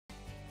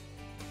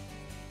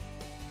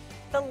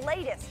The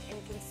latest in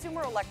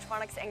consumer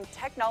electronics and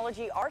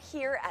technology are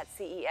here at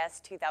CES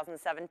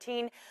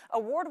 2017.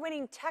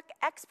 Award-winning tech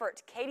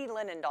expert Katie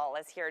Linendoll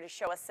is here to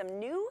show us some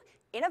new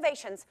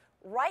innovations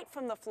right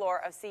from the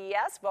floor of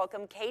CES.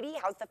 Welcome, Katie.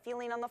 How's the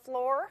feeling on the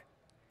floor?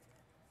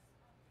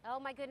 Oh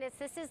my goodness,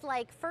 this is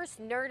like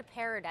first nerd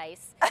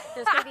paradise.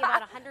 There's going to be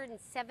about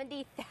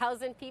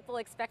 170,000 people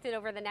expected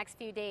over the next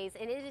few days,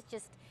 and it is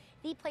just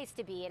the place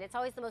to be. And it's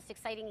always the most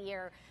exciting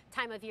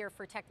time of year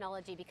for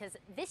technology, because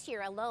this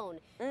year alone,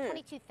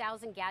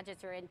 22,000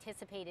 gadgets are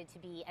anticipated to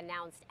be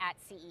announced at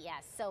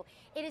CES. So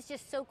it is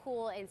just so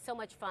cool and so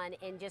much fun,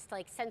 and just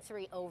like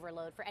sensory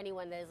overload for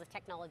anyone that is a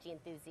technology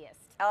enthusiast.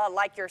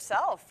 Like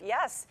yourself,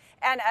 yes.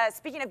 And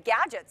speaking of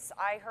gadgets,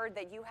 I heard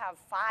that you have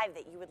 5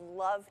 that you would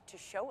love to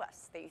show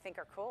us that you think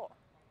are cool.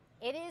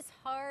 It is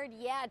hard,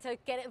 yeah, to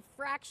get a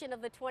fraction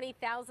of the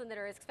 20,000 that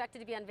are expected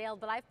to be unveiled,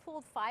 but I've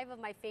pulled 5 of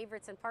my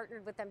favorites and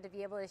partnered with them to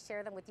be able to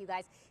share them with you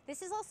guys.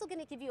 This is also going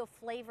to give you a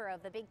flavor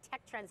of the big tech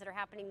trends that are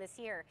happening this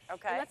year.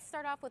 Okay. And let's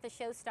start off with a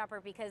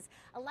showstopper, because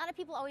a lot of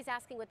people are always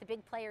asking what the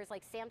big players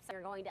like Samsung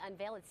are going to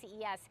unveil at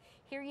CES.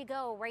 Here you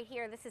go, right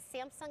here. This is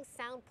Samsung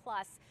Sound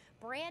Plus,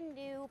 brand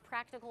new,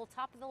 practical,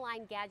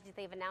 top-of-the-line gadget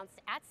they've announced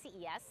at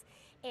CES.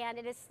 And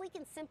it is sleek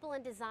and simple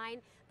in design.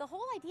 The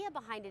whole idea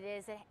behind it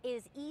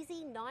is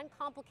easy,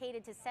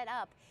 non-complicated to set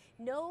up.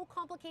 No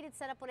complicated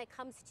setup when it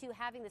comes to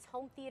having this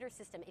home theater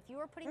system. If you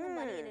are putting the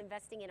money and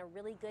investing in a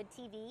really good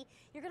TV,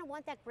 you're gonna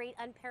want that great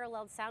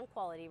unparalleled sound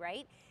quality,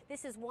 right?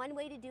 This is one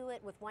way to do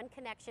it with one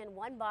connection,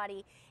 one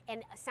body,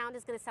 and sound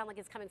is gonna sound like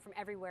it's coming from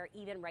everywhere,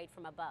 even right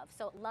from above.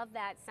 So love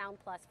that Sound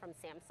Plus from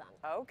Samsung.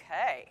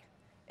 Okay.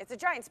 It's a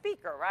giant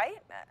speaker, right?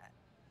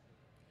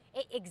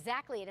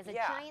 Exactly, it is a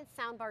giant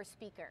soundbar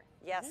speaker.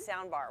 Yes,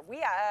 soundbar.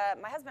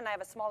 My husband and I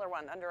have a smaller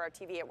one under our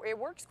TV. It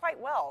works quite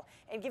well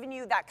in giving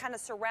you that kind of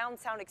surround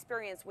sound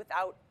experience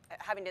without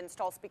having to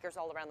install speakers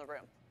all around the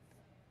room.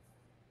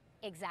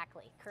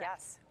 Exactly, correct.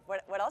 Yes.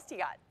 What else do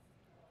you got?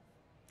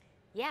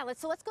 Yeah,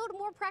 let's go to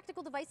more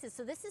practical devices.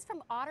 So this is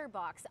from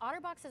OtterBox.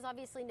 OtterBox is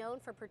obviously known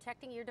for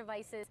protecting your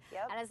devices.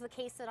 That is the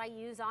case that I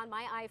use on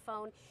my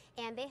iPhone.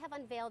 And they have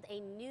unveiled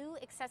a new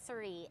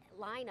accessory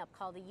lineup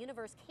called the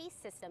Universe Case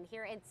System.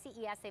 Here at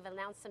CES, they've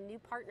announced some new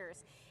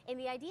partners. And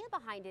the idea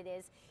behind it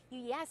is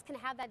you, yes, can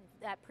have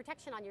that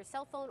protection on your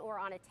cell phone or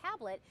on a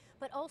tablet,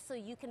 but also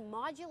you can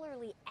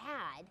modularly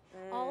add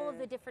all of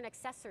the different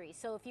accessories.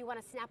 So if you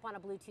want to snap on a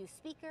Bluetooth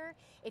speaker,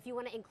 if you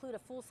want to include a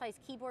full-size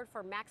keyboard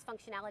for max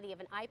functionality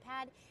of an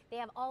iPad, they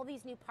have all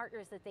these new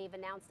partners that they've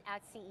announced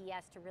at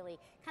CES to really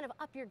kind of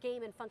up your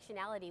game and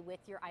functionality with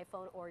your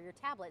iPhone or your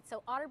tablet.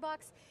 So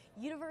OtterBox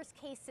Universe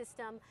Case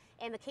System,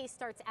 and the case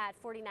starts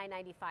at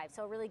 $49.95.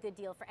 So a really good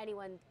deal for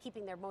anyone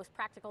keeping their most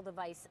practical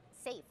device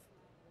safe.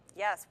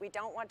 Yes, we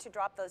don't want to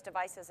drop those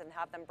devices and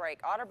have them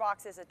break.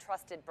 OtterBox is a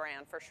trusted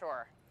brand for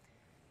sure.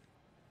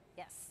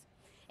 Yes.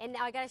 And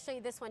now I got to show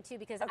you this one too,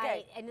 because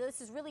I know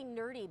this is really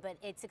nerdy, but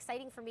it's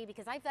exciting for me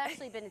because I've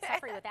actually been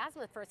suffering with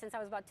asthma since I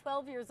was about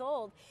 12 years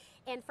old.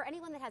 And for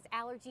anyone that has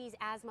allergies,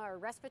 asthma, or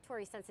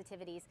respiratory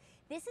sensitivities,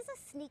 this is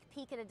a sneak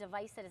peek at a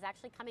device that is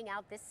actually coming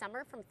out this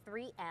summer from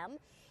 3M.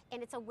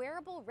 And it's a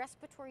wearable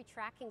respiratory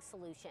tracking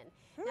solution.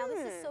 Now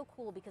this is so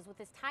cool because with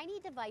this tiny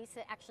device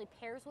that actually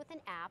pairs with an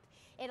app,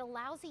 it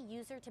allows a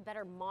user to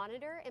better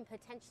monitor and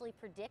potentially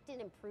predict and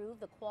improve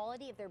the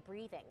quality of their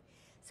breathing.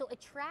 So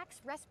it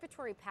tracks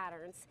respiratory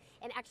patterns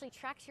and actually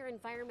tracks your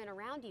environment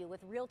around you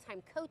with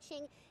real-time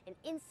coaching and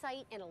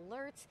insight and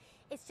alerts.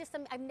 It's just,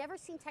 I've never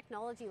seen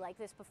technology like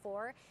this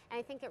before, and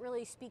I think it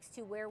really speaks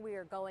to where we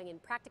are going in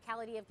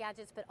practicality of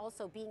gadgets, but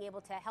also being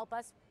able to help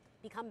us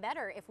become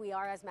better if we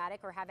are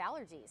asthmatic or have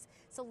allergies.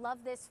 So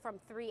love this from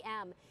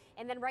 3M.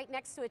 And then right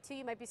next to it too,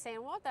 you might be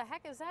saying, what the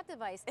heck is that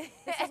device?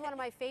 This is one of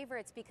my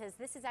favorites because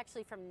this is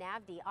actually from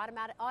Navdi.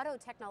 Auto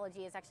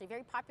technology is actually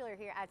very popular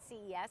here at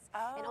CES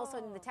and also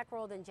in the tech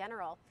world in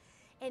general.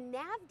 And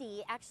Navdi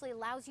actually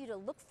allows you to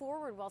look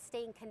forward while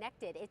staying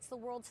connected. It's the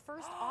world's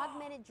first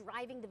augmented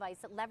driving device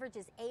that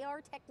leverages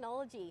AR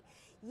technology.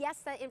 Yes,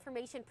 that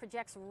information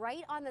projects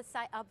right on the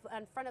side, up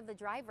in front of the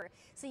driver.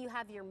 So you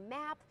have your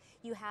map,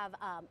 you have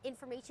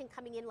information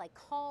coming in like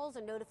calls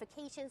or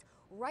notifications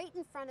right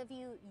in front of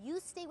you.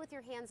 You stay with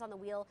your hands on the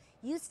wheel,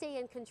 you stay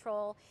in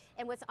control.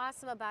 And what's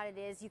awesome about it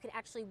is you can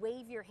actually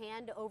wave your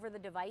hand over the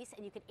device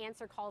and you can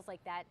answer calls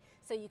like that,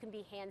 so you can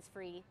be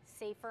hands-free,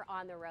 safer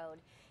on the road.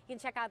 You can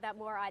check out that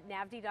more at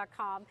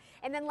navdi.com.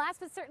 And then last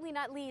but certainly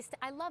not least,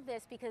 I love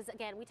this because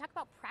again, we talk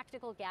about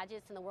practical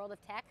gadgets in the world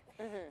of tech.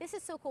 This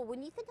is so cool.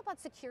 When you think about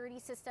security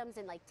systems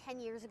in like 10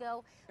 years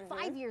ago,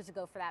 5 years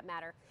ago for that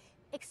matter,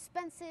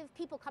 expensive,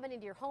 people coming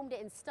into your home to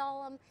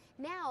install them.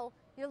 Now,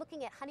 you're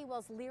looking at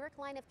Honeywell's Lyric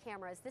line of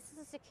cameras. This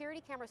is a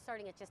security camera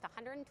starting at just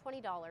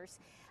 $120,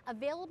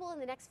 available in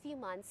the next few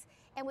months.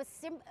 And what's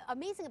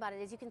amazing about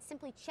it is you can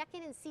simply check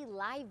in and see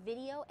live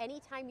video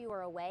anytime you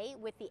are away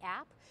with the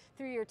app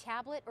through your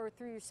tablet or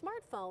through your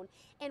smartphone.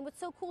 And what's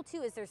so cool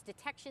too is there's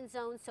detection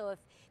zones. So if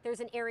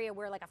there's an area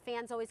where like a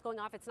fan's always going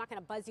off, it's not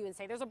gonna buzz you and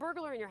say, there's a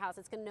burglar in your house.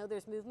 It's gonna know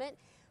there's movement.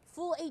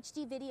 full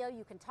HD video.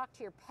 You can talk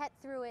to your pet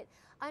through it.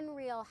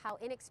 Unreal how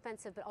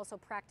inexpensive but also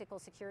practical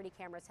security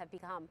cameras have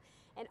become.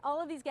 And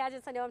all of these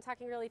gadgets, I know I'm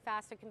talking really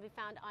fast, can be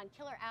found on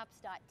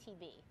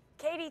killerapps.tv.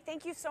 Katie,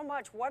 thank you so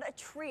much. What a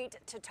treat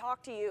to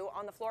talk to you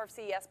on the floor of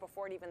CES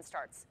before it even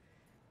starts.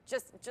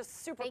 Just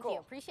super cool. Thank you,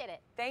 appreciate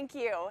it. Thank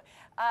you.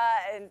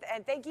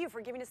 And thank you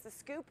for giving us the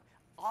scoop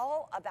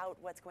all about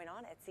what's going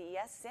on at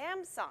CES.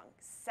 Samsung,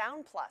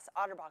 Sound Plus,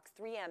 OtterBox,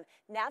 3M,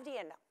 Navdi,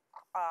 and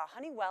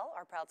Honeywell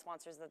are proud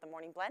sponsors of the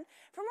Morning Blend.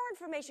 For more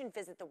information,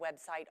 visit the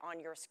website on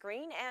your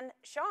screen. And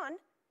Sean,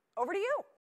 over to you.